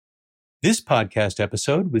This podcast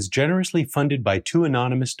episode was generously funded by 2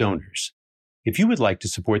 anonymous donors. If you would like to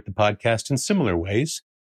support the podcast in similar ways,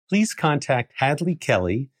 please contact Hadley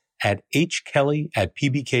Kelly at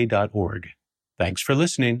hkelly@pbk.org. Thanks for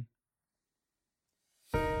listening.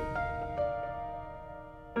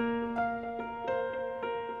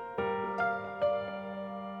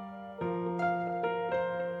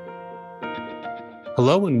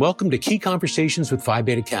 Hello and welcome to Key Conversations with Phi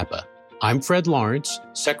Beta Kappa. I'm Fred Lawrence,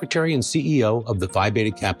 Secretary and CEO of the Phi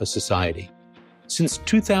Beta Kappa Society. Since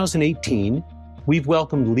 2018, we've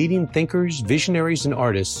welcomed leading thinkers, visionaries, and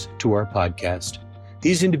artists to our podcast.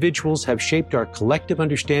 These individuals have shaped our collective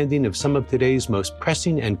understanding of some of today's most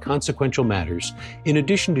pressing and consequential matters, in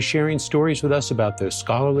addition to sharing stories with us about their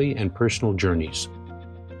scholarly and personal journeys.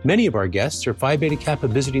 Many of our guests are Phi Beta Kappa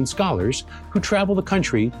visiting scholars who travel the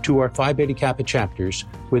country to our Phi Beta Kappa chapters,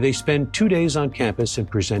 where they spend 2 days on campus and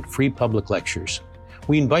present free public lectures.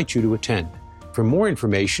 We invite you to attend. For more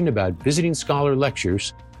information about visiting scholar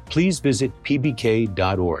lectures, please visit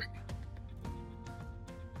pbk.org.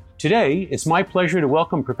 Today, it's my pleasure to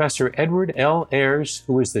welcome Professor Edward L. Ayers,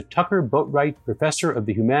 who is the Tucker Boatwright Professor of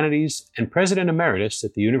the Humanities and President Emeritus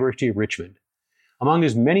at the University of Richmond. Among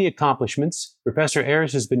his many accomplishments, Professor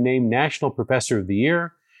Ayers has been named National Professor of the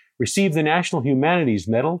Year, received the National Humanities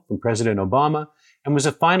Medal from President Obama, and was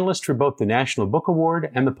a finalist for both the National Book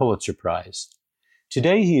Award and the Pulitzer Prize.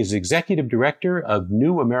 Today, he is Executive Director of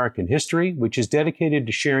New American History, which is dedicated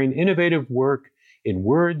to sharing innovative work in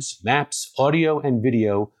words, maps, audio, and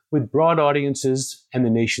video with broad audiences and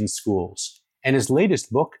the nation's schools. And his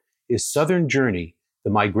latest book is Southern Journey,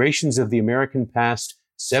 The Migrations of the American Past,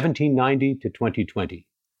 1790 to 2020.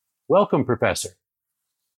 Welcome, Professor.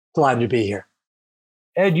 Glad to be here.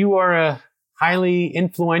 Ed, you are a highly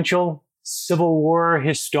influential Civil War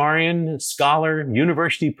historian, scholar,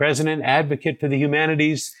 university president, advocate for the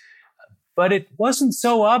humanities. But it wasn't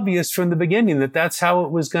so obvious from the beginning that that's how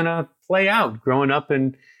it was going to play out. Growing up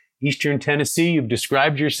in Eastern Tennessee, you've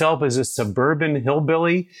described yourself as a suburban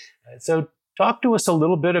hillbilly. So talk to us a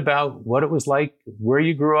little bit about what it was like, where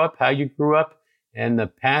you grew up, how you grew up, and the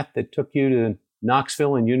path that took you to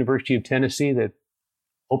Knoxville and University of Tennessee that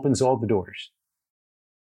opens all the doors.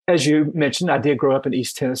 As you mentioned, I did grow up in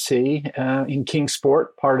East Tennessee, in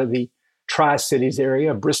Kingsport, part of the Tri-Cities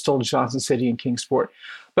area, Bristol, Johnson City, and Kingsport.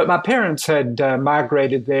 But my parents had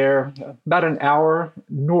migrated there about an hour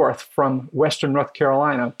north from Western North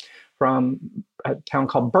Carolina, from a town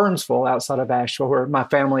called Burnsville outside of Asheville, where my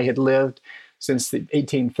family had lived since the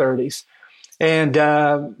 1830s. And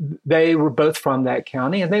they were both from that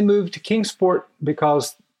county, and they moved to Kingsport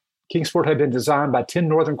because Kingsport had been designed by 10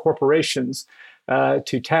 northern corporations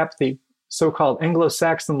to tap the so-called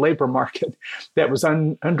Anglo-Saxon labor market that was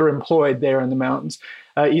underemployed there in the mountains.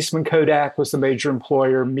 Eastman Kodak was the major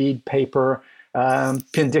employer, Mead Paper,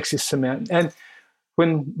 Penn-Dixie Cement. And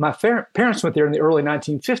when my parents went there in the early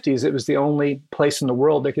 1950s, it was the only place in the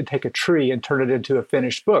world that could take a tree and turn it into a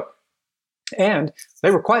finished book. And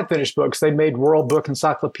they were quite finished books. They made World Book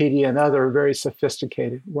Encyclopedia and other very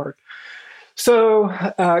sophisticated work. So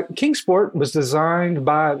Kingsport was designed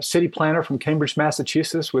by a city planner from Cambridge,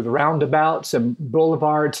 Massachusetts, with roundabouts and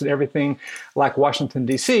boulevards and everything like Washington,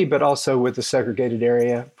 D.C., but also with a segregated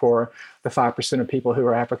area for the 5% of people who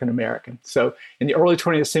are African American. So in the early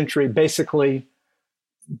 20th century, basically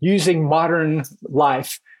using modern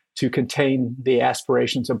life to contain the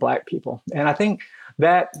aspirations of Black people. And I think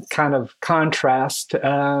that kind of contrast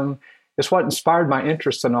is what inspired my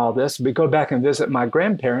interest in all this. We go back and visit my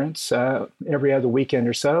grandparents every other weekend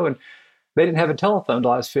or so, and they didn't have a telephone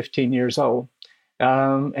until I was 15 years old.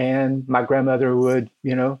 And my grandmother would,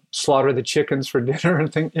 slaughter the chickens for dinner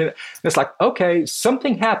and things. It's like, okay,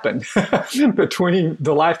 something happened between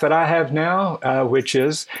the life that I have now, which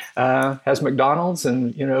has McDonald's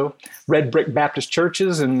and, red brick Baptist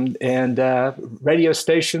churches and radio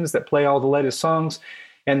stations that play all the latest songs,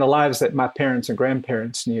 and the lives that my parents and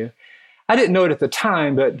grandparents knew. I didn't know it at the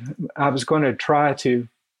time, but I was going to try to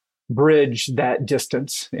bridge that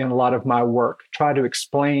distance in a lot of my work, try to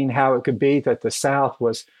explain how it could be that the South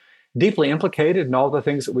was deeply implicated in all the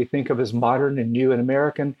things that we think of as modern and new and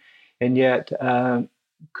American, and yet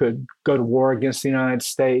could go to war against the United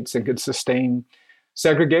States and could sustain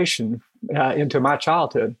segregation into my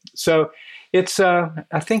childhood. So it's,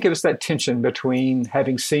 I think it was that tension between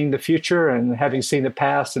having seen the future and having seen the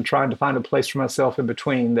past and trying to find a place for myself in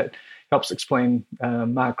between that helps explain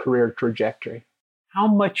my career trajectory. How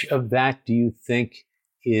much of that do you think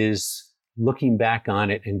is looking back on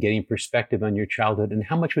it and getting perspective on your childhood, and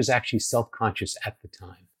how much was actually self-conscious at the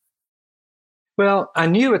time? Well, I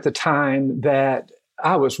knew at the time that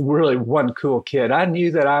I was really one cool kid. I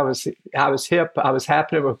knew that I was hip. I was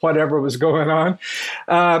happening with whatever was going on,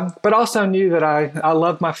 but also knew that I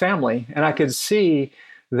loved my family, and I could see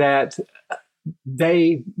that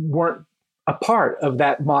they weren't a part of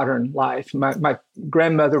that modern life. My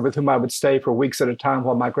grandmother, with whom I would stay for weeks at a time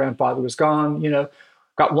while my grandfather was gone,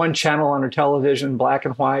 got one channel on her television, black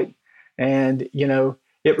and white, and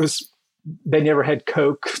it was. They never had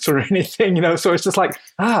Cokes or anything, so it's just like,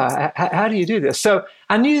 how do you do this? So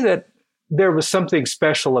I knew that there was something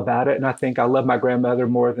special about it. And I think I love my grandmother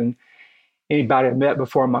more than anybody I met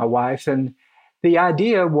before my wife. And the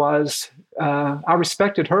idea was I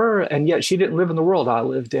respected her, and yet she didn't live in the world I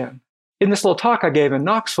lived in. In this little talk I gave in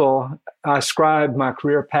Knoxville, I ascribed my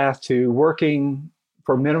career path to working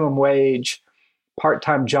for minimum wage,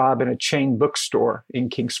 part-time job in a chain bookstore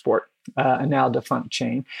in Kingsport. A now defunct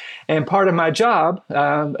chain. And part of my job,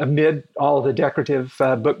 amid all the decorative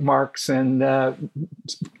bookmarks and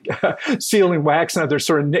sealing wax and other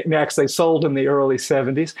sort of knickknacks they sold in the early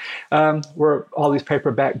 70s, were all these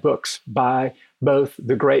paperback books by both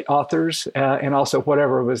the great authors and also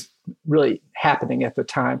whatever was really happening at the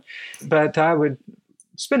time. But I would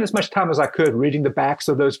spend as much time as I could reading the backs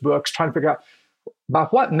of those books, trying to figure out by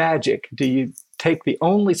what magic do you take the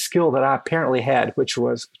only skill that I apparently had, which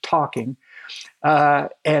was talking,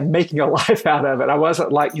 and making a life out of it. I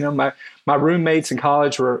wasn't like, my roommates in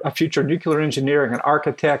college were a future nuclear engineer, an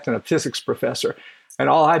architect, and a physics professor. And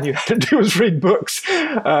all I knew how to do was read books.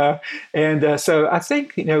 So I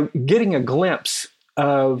think, getting a glimpse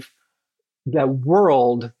of the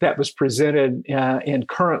world that was presented in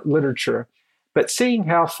current literature, but seeing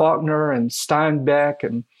how Faulkner and Steinbeck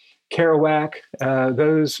and Kerouac,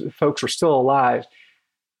 those folks were still alive,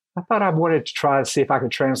 I thought I wanted to try to see if I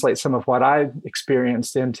could translate some of what I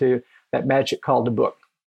experienced into that magic called a book.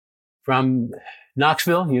 From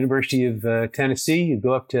Knoxville, University of Tennessee, you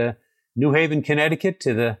go up to New Haven, Connecticut,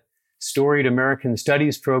 to the storied American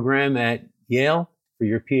Studies program at Yale for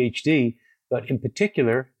your PhD. But in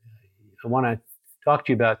particular, I want to talk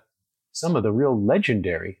to you about some of the real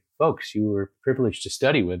legendary folks you were privileged to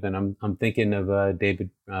study with. And I'm thinking of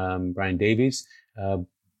Brian Davies,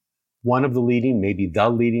 one of the leading, maybe the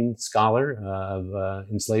leading scholar of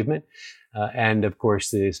enslavement. And of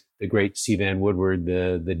course, the great C. Vann Woodward,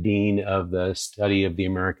 the dean of the study of the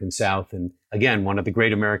American South. And again, one of the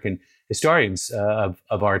great American historians of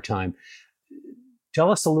our time.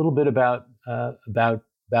 Tell us a little bit about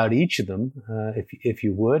each of them, if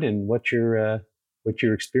you would, and what your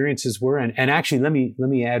experiences were. And actually, let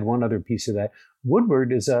me add one other piece of that.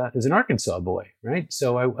 Woodward is an Arkansas boy, right?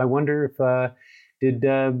 So I wonder if did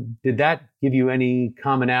that give you any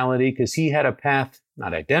commonality? Because he had a path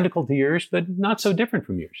not identical to yours, but not so different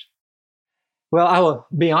from yours. Well, I will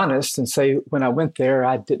be honest and say when I went there,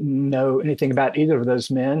 I didn't know anything about either of those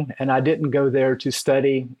men, and I didn't go there to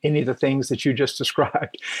study any of the things that you just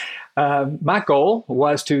described. My goal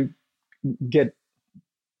was to get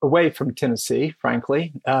away from Tennessee,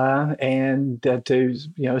 frankly, and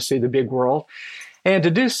to see the big world. And to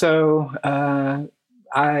do so,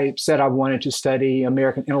 I said I wanted to study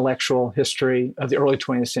American intellectual history of the early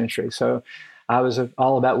 20th century. So I was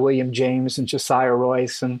all about William James and Josiah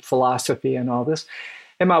Royce and philosophy and all this.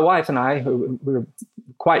 And my wife and I, who we were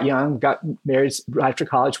quite young, got married right after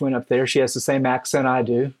college, went up there. She has the same accent I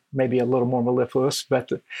do, maybe a little more mellifluous,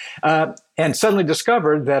 but and suddenly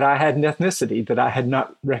discovered that I had an ethnicity that I had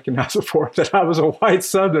not recognized before, that I was a white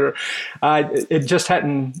Southerner. It just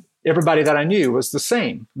hadn't, everybody that I knew was the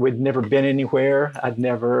same. We'd never been anywhere. I'd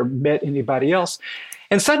never met anybody else.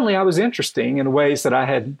 And suddenly I was interesting in ways that I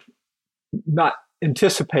had not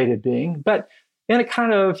anticipated being, but in a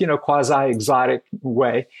kind of, quasi-exotic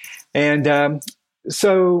way. And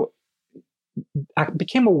so I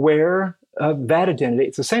became aware of that identity.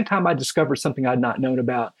 At the same time, I discovered something I'd not known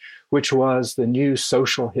about, which was the new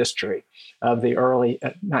social history of the early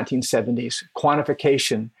 1970s,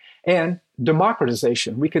 quantification and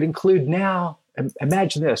democratization. We could include now,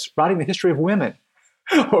 imagine this, writing the history of women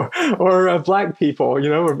or Black people,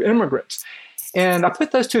 or immigrants. And I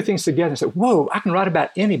put those two things together and said, whoa, I can write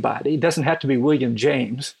about anybody. It doesn't have to be William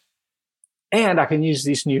James. And I can use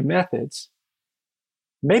these new methods.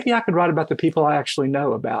 Maybe I could write about the people I actually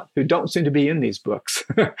know about who don't seem to be in these books.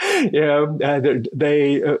 Of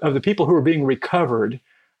the people who are being recovered,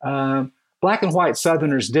 Black and white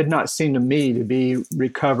Southerners did not seem to me to be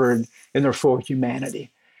recovered in their full humanity.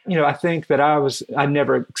 I think that I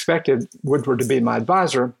never expected Woodward to be my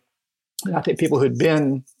advisor. I think people who'd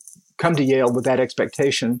come to Yale with that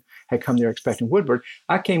expectation had come there expecting Woodward.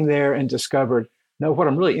 I came there and discovered, no, what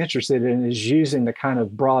I'm really interested in is using the kind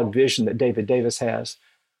of broad vision that David Davis has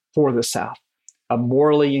for the South. a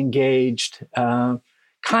morally engaged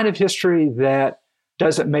kind of history that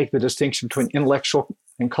doesn't make the distinction between intellectual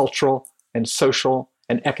and cultural and social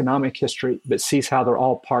and economic history, but sees how they're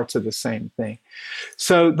all parts of the same thing.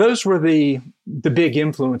 So those were the big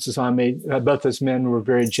influences on me. Both those men were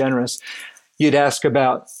very generous. You'd ask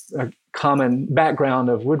about a common background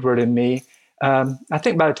of Woodward and me. I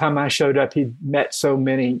think by the time I showed up, he'd met so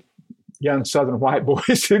many young Southern white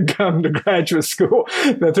boys who'd come to graduate school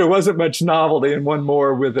that there wasn't much novelty, and one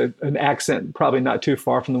more with an accent probably not too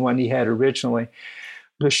far from the one he had originally.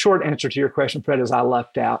 The short answer to your question, Fred, is I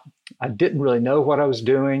lucked out. I didn't really know what I was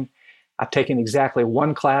doing. I've taken exactly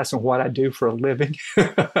one class in what I do for a living.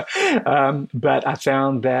 But I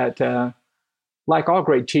found that, like all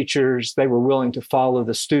great teachers, they were willing to follow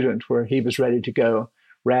the student where he was ready to go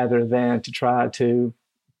rather than to try to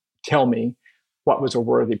tell me what was a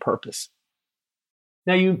worthy purpose.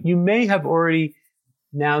 Now, you may have already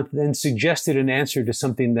now then suggested an answer to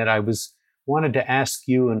something that I wanted to ask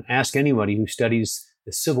you and ask anybody who studies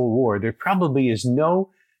the Civil War. There probably is no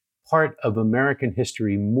part of American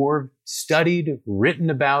history more studied, written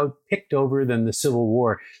about, picked over than the Civil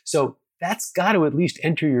War. So that's got to at least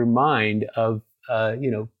enter your mind of,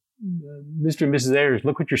 Mr. and Mrs. Ayers,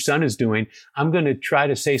 look what your son is doing. I'm going to try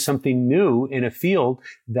to say something new in a field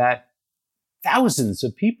that thousands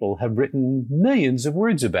of people have written millions of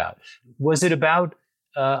words about. Was it about,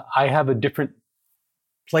 I have a different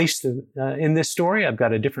place in this story? I've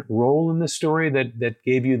got a different role in this story that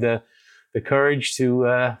gave you the courage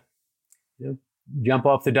to jump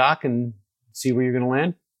off the dock and see where you're going to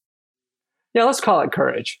land? Yeah, let's call it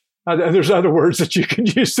courage. There's other words that you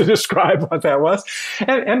could use to describe what that was.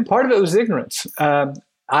 And part of it was ignorance.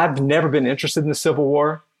 I've never been interested in the Civil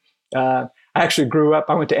War. I actually grew up,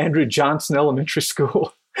 I went to Andrew Johnson Elementary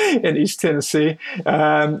School in East Tennessee.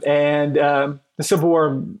 The Civil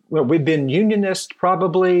War, well, we've been Unionist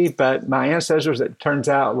probably, but my ancestors, it turns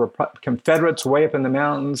out, were Confederates way up in the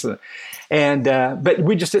mountains. But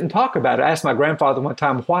we just didn't talk about it. I asked my grandfather one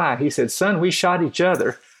time why. He said, "Son, we shot each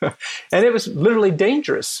other." And it was literally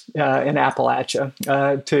dangerous in Appalachia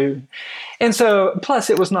and so, plus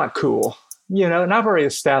it was not cool. And I've already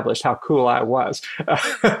established how cool I was.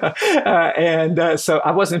 So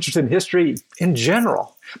I wasn't interested in history in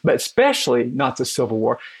general, but especially not the Civil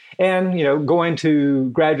War. And, going to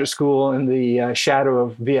graduate school in the shadow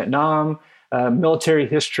of Vietnam, military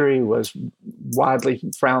history was widely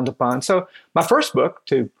frowned upon. So my first book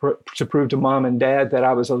to prove to mom and dad that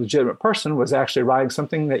I was a legitimate person was actually writing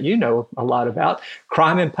something that you know a lot about,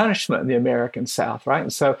 crime and punishment in the American South, right?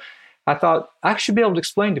 And so I thought I should be able to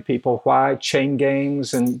explain to people why chain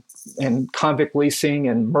gangs and convict leasing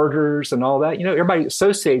and murders and all that, everybody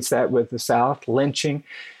associates that with the South, lynching.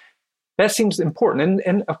 That seems important.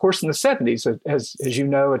 And of course, in the 70s, as you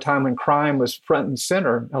know, a time when crime was front and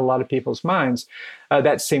center in a lot of people's minds,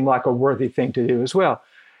 that seemed like a worthy thing to do as well.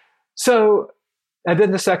 So, and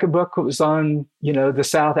then the second book was on, the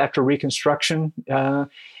South after Reconstruction.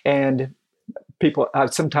 And people, I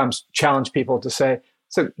sometimes challenge people to say,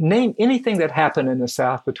 so name anything that happened in the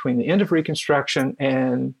South between the end of Reconstruction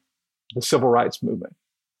and the Civil Rights Movement.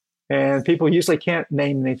 And people usually can't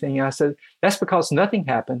name anything. And I said, that's because nothing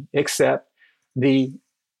happened except the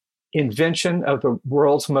invention of the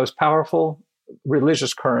world's most powerful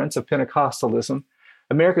religious currents of Pentecostalism,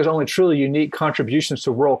 America's only truly unique contributions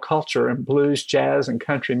to world culture in blues, jazz, and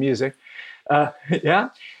country music. Only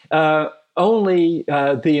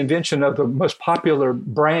the invention of the most popular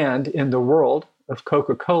brand in the world of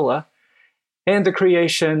Coca-Cola, and the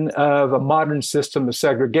creation of a modern system of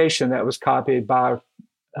segregation that was copied by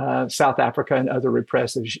South Africa and other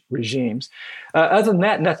repressive regimes. Other than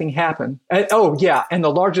that, nothing happened. And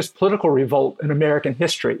the largest political revolt in American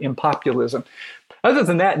history in populism. Other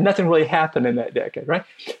than that, nothing really happened in that decade, right?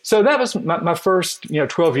 So that was my first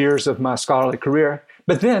 12 years of my scholarly career.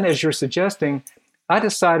 But then, as you're suggesting, I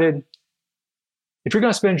decided if you're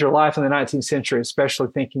going to spend your life in the 19th century, especially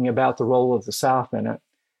thinking about the role of the South in it,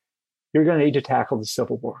 you're going to need to tackle the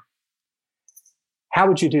Civil War. How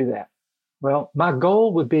would you do that? Well, my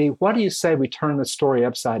goal would be, what do you say we turn the story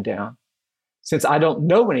upside down? Since I don't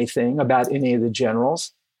know anything about any of the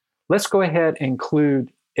generals, let's go ahead and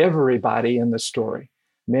include everybody in the story.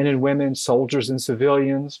 Men and women, soldiers and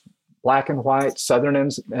civilians, black and white, Southern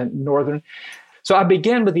and Northern. So I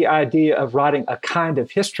began with the idea of writing a kind of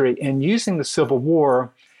history and using the Civil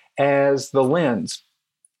War as the lens,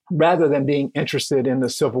 rather than being interested in the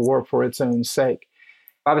Civil War for its own sake.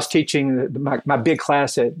 I was teaching, my big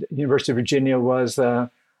class at University of Virginia was the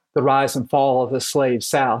rise and fall of the slave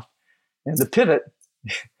South. And the pivot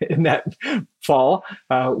in that fall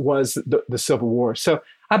was the Civil War. So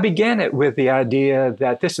I began it with the idea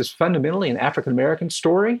that this is fundamentally an African American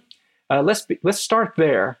story. Let's start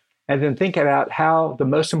there and then think about how the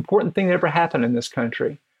most important thing that ever happened in this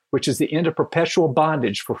country, which is the end of perpetual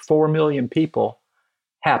bondage for 4 million people,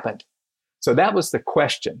 happened. So that was the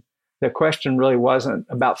question. The question really wasn't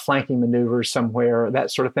about flanking maneuvers somewhere or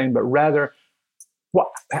that sort of thing, but rather,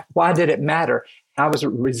 why did it matter? How was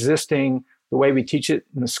it resisting the way we teach it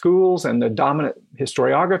in the schools and the dominant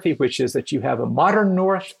historiography, which is that you have a modern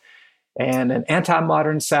North and an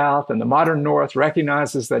anti-modern South, and the modern North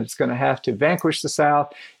recognizes that it's going to have to vanquish the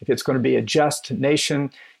South if it's going to be a just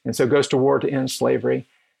nation, and so goes to war to end slavery.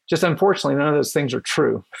 Just unfortunately, none of those things are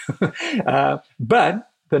true. But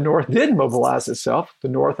the North did mobilize itself. The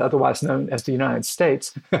North, otherwise known as the United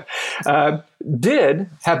States, did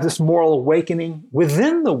have this moral awakening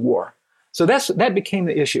within the war. So that became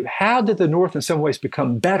the issue. How did the North in some ways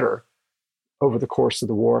become better over the course of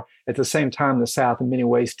the war? At the same time, the South in many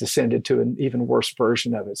ways descended to an even worse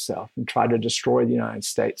version of itself and tried to destroy the United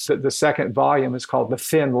States. So the second volume is called The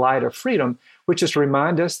Thin Light of Freedom, which is to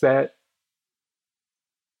remind us that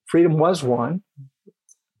freedom was won,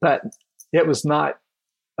 but it was not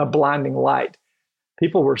a blinding light.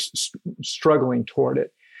 People were struggling toward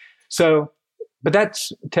it. So, but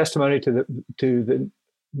that's testimony to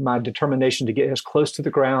my determination to get as close to the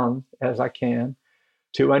ground as I can,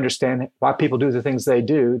 to understand why people do the things they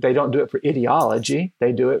do. They don't do it for ideology.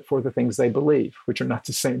 They do it for the things they believe, which are not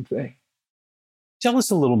the same thing. Tell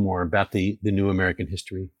us a little more about the New American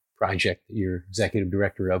History Project that you're executive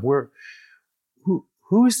director of.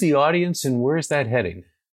 Who's the audience and where is that heading?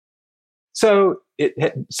 So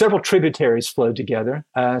several tributaries flowed together.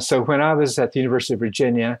 So when I was at the University of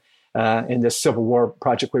Virginia, in this Civil War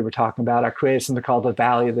project we were talking about, I created something called the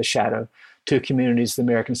Valley of the Shadow, 2 communities of the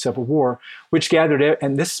American Civil War, which gathered,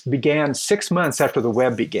 and this began 6 months after the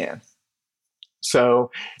web began. So,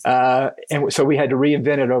 so we had to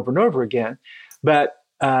reinvent it over and over again. But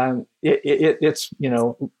it's,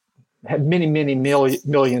 had many, many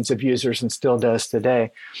millions of users and still does today.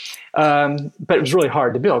 But it was really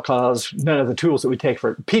hard to build because none of the tools that we take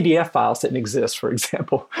for PDF files didn't exist, for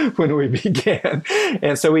example, when we began.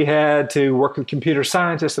 And so we had to work with computer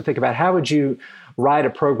scientists to think about how would you write a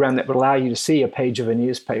program that would allow you to see a page of a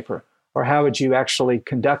newspaper, or how would you actually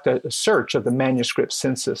conduct a search of the manuscript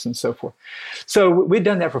census and so forth. So we'd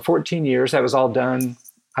done that for 14 years. That was all done.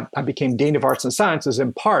 I became Dean of Arts and Sciences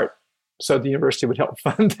in part so the university would help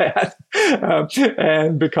fund that.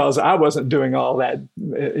 And because I wasn't doing all that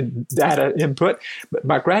data input, but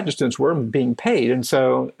my graduate students were being paid. And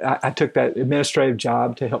so I took that administrative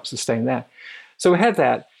job to help sustain that. So we had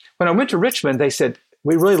that. When I went to Richmond, they said,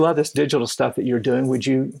 we really love this digital stuff that you're doing. Would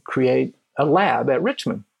you create a lab at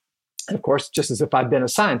Richmond? And of course, just as if I'd been a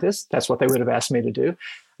scientist, that's what they would have asked me to do.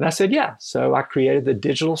 And I said, yeah. So I created the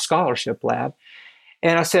Digital Scholarship Lab.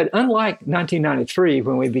 And I said, unlike 1993,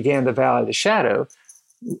 when we began the Valley of the Shadow,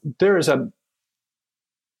 there is a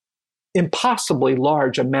impossibly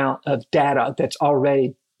large amount of data that's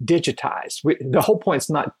already digitized. The whole point is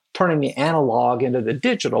not turning the analog into the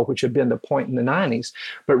digital, which had been the point in the 90s,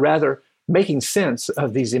 but rather making sense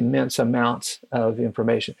of these immense amounts of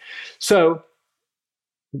information. So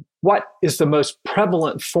what is the most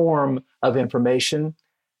prevalent form of information?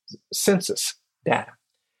 Census data.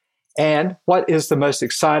 And what is the most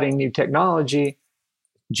exciting new technology?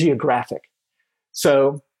 Geographic.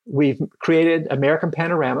 So we've created American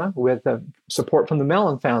Panorama with support from the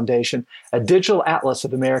Mellon Foundation, a digital atlas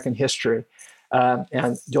of American history.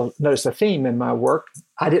 And you'll notice a theme in my work.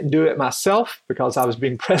 I didn't do it myself because I was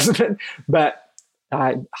being president, but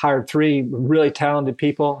I hired 3 really talented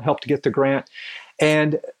people, helped to get the grant.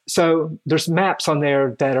 And so there's maps on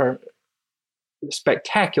there that are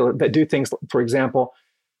spectacular, that do things, for example,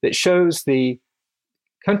 that shows the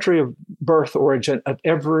country of birth origin of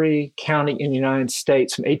every county in the United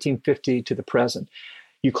States from 1850 to the present.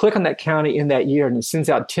 You click on that county in that year and it sends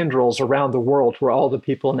out tendrils around the world where all the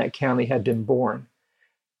people in that county had been born.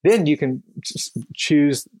 Then you can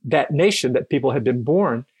choose that nation that people had been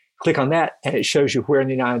born, click on that, and it shows you where in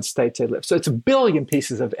the United States they live. So it's a billion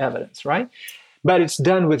pieces of evidence, right? But it's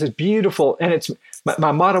done with this beautiful, and it's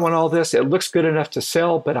my motto on all this, it looks good enough to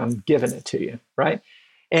sell, but I'm giving it to you, right?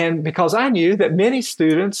 And because I knew that many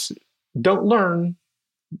students don't learn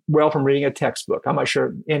well from reading a textbook. I'm not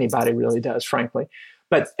sure anybody really does, frankly.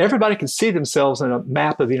 But everybody can see themselves in a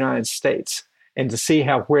map of the United States and to see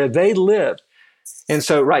where they live. And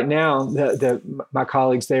so right now, my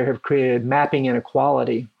colleagues there have created Mapping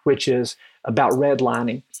Inequality, which is about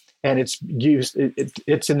redlining. And it's used,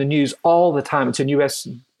 it's in the news all the time. It's in U.S.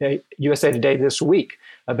 USA Today this week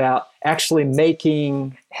about actually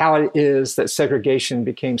making how it is that segregation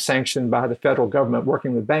became sanctioned by the federal government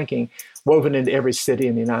working with banking, woven into every city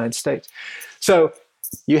in the United States. So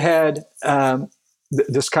you had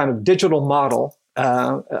this kind of digital model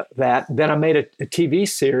that. Then I made a TV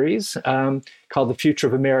series called The Future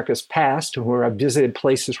of America's Past, where I visited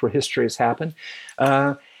places where history has happened.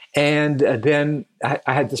 And then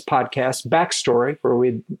I had this podcast, Backstory, where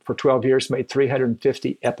we, for 12 years, made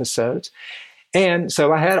 350 episodes. And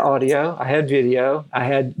so I had audio, I had video, I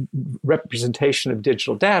had representation of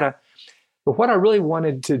digital data. But what I really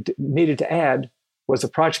needed to add was a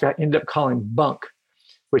project I ended up calling Bunk,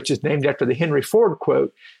 which is named after the Henry Ford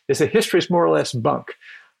quote, is that history is more or less bunk.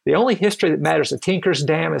 The only history that matters at Tinker's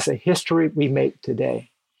Dam is the history we make today.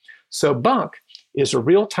 So Bunk is a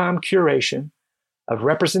real-time curation of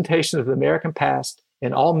representations of the American past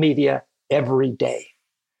in all media every day.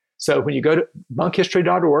 So when you go to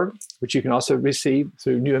bunkhistory.org, which you can also receive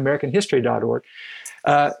through newamericanhistory.org,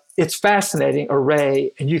 it's fascinating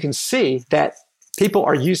array, and you can see that people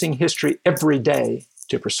are using history every day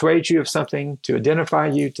to persuade you of something, to identify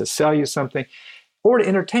you, to sell you something, or to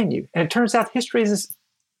entertain you. And it turns out history is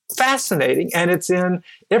fascinating, and it's in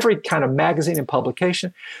every kind of magazine and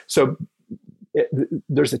publication. So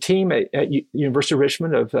there's a team at University of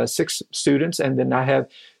Richmond of 6 students, and then I have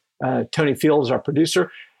Tony Fields, our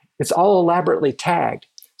producer. It's all elaborately tagged.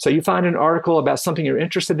 So you find an article about something you're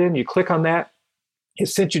interested in, you click on that, it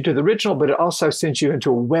sends you to the original, but it also sends you into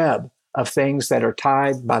a web of things that are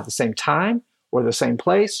tied by the same time, or the same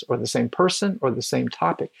place, or the same person, or the same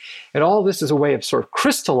topic. And all this is a way of sort of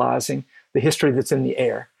crystallizing the history that's in the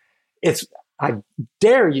air. I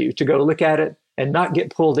dare you to go look at it and not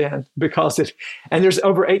get pulled in, because and there's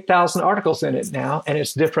over 8,000 articles in it now, and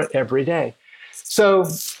it's different every day. So,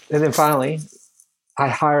 and then finally, I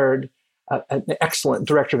hired an excellent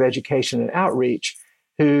director of education and outreach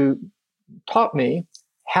who taught me,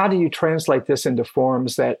 how do you translate this into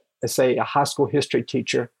forms that, let's say, a high school history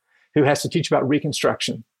teacher who has to teach about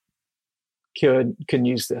Reconstruction can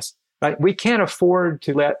use this, right? We can't afford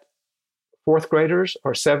to let 4th graders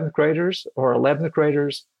or 7th graders or 11th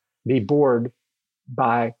graders be bored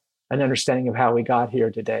by an understanding of how we got here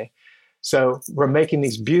today. So we're making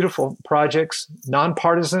these beautiful projects,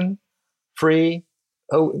 nonpartisan, free,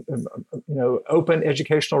 open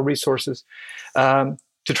educational resources to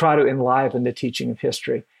try to enliven the teaching of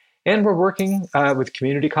history. And we're working with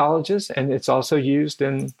community colleges, and it's also used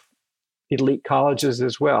in elite colleges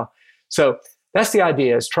as well. So that's the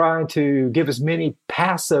idea, is trying to give as many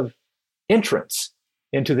passive entrants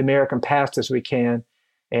into the American past as we can.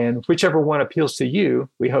 And whichever one appeals to you,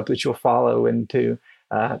 we hope that you'll follow into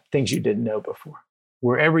things you didn't know before.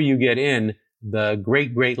 Wherever you get in, the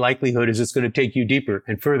great likelihood is it's going to take you deeper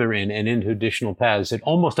and further in and into additional paths. It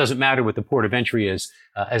almost doesn't matter what the port of entry is,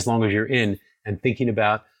 as long as you're in and thinking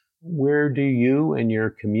about, where do you and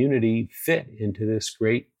your community fit into this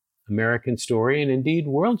great American story and indeed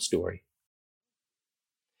world story?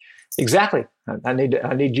 Exactly. I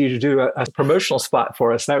need you to do a promotional spot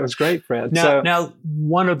for us. That was great, Fred. Now,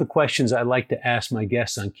 one of the questions I like to ask my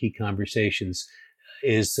guests on Key Conversations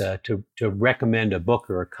is to recommend a book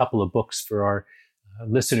or a couple of books for our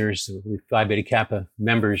listeners. Phi Beta Kappa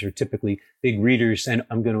members are typically big readers, and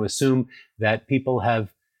I'm going to assume that people have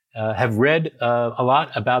read a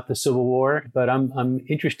lot about the Civil War, but I'm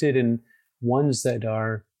interested in ones that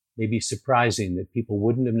are maybe surprising, that people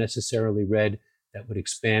wouldn't have necessarily read, that would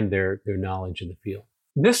expand their knowledge in the field.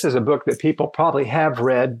 This is a book that people probably have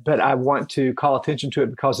read, but I want to call attention to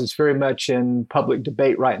it because it's very much in public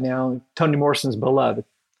debate right now. Toni Morrison's Beloved.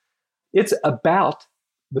 It's about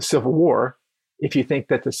the Civil War, if you think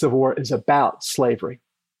that the Civil War is about slavery,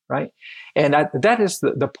 right? And that is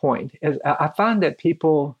the point. I find that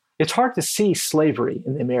it's hard to see slavery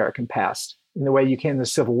in the American past in the way you can in the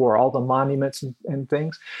Civil War, all the monuments and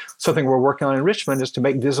things. Something we're working on in Richmond is to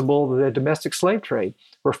make visible the domestic slave trade,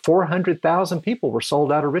 where 400,000 people were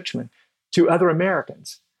sold out of Richmond to other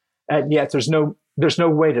Americans. And yet there's no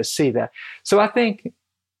way to see that. So I think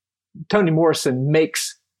Toni Morrison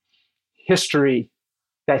makes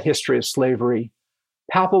that history of slavery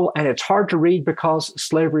palpable, and it's hard to read because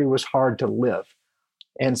slavery was hard to live.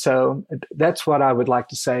 And so that's what I would like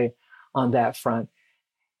to say on that front.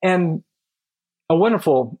 And a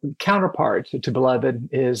wonderful counterpart to Beloved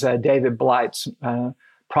is David Blight's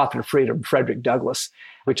Prophet of Freedom, Frederick Douglass,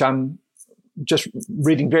 which I'm just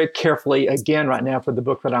reading very carefully again right now for the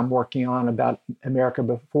book that I'm working on about America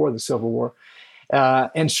before the Civil War,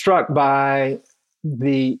 and struck by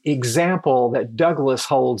the example that Douglass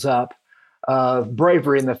holds up of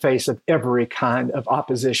bravery in the face of every kind of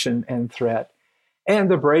opposition and threat.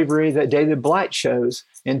 and the bravery that David Blight shows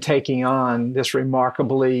in taking on this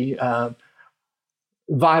remarkably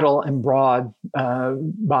vital and broad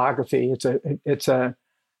biography. It's a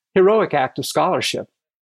heroic act of scholarship.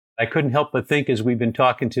 I couldn't help but think, as we've been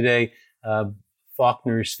talking today,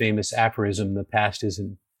 Faulkner's famous aphorism, "The past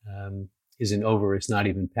isn't over; it's not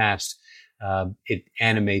even past." It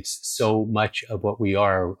animates so much of what we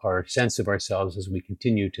are, our sense of ourselves, as we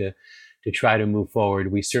continue to try to move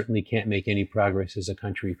forward. We certainly can't make any progress as a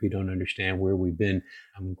country if we don't understand where we've been.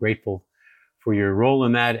 I'm grateful for your role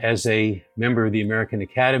in that. As a member of the American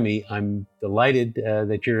Academy, I'm delighted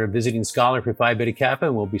that you're a visiting scholar for Phi Beta Kappa,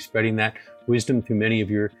 and we'll be spreading that wisdom through many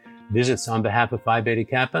of your visits on behalf of Phi Beta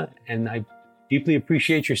Kappa. And I deeply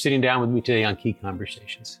appreciate your sitting down with me today on Key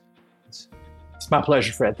Conversations. It's my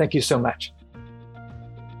pleasure, Fred. Thank you so much.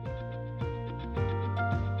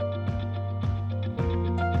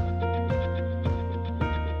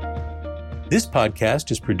 This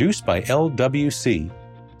podcast is produced by LWC.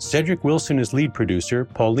 Cedric Wilson is lead producer.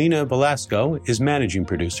 Paulina Velasco is managing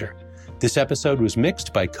producer. This episode was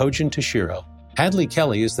mixed by Kojin Toshiro. Hadley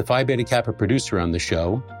Kelly is the Phi Beta Kappa producer on the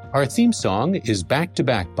show. Our theme song is Back to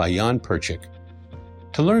Back by Jan Perchik.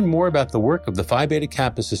 To learn more about the work of the Phi Beta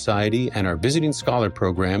Kappa Society and our Visiting Scholar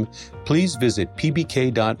program, please visit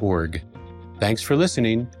pbk.org. Thanks for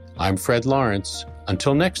listening. I'm Fred Lawrence.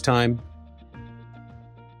 Until next time.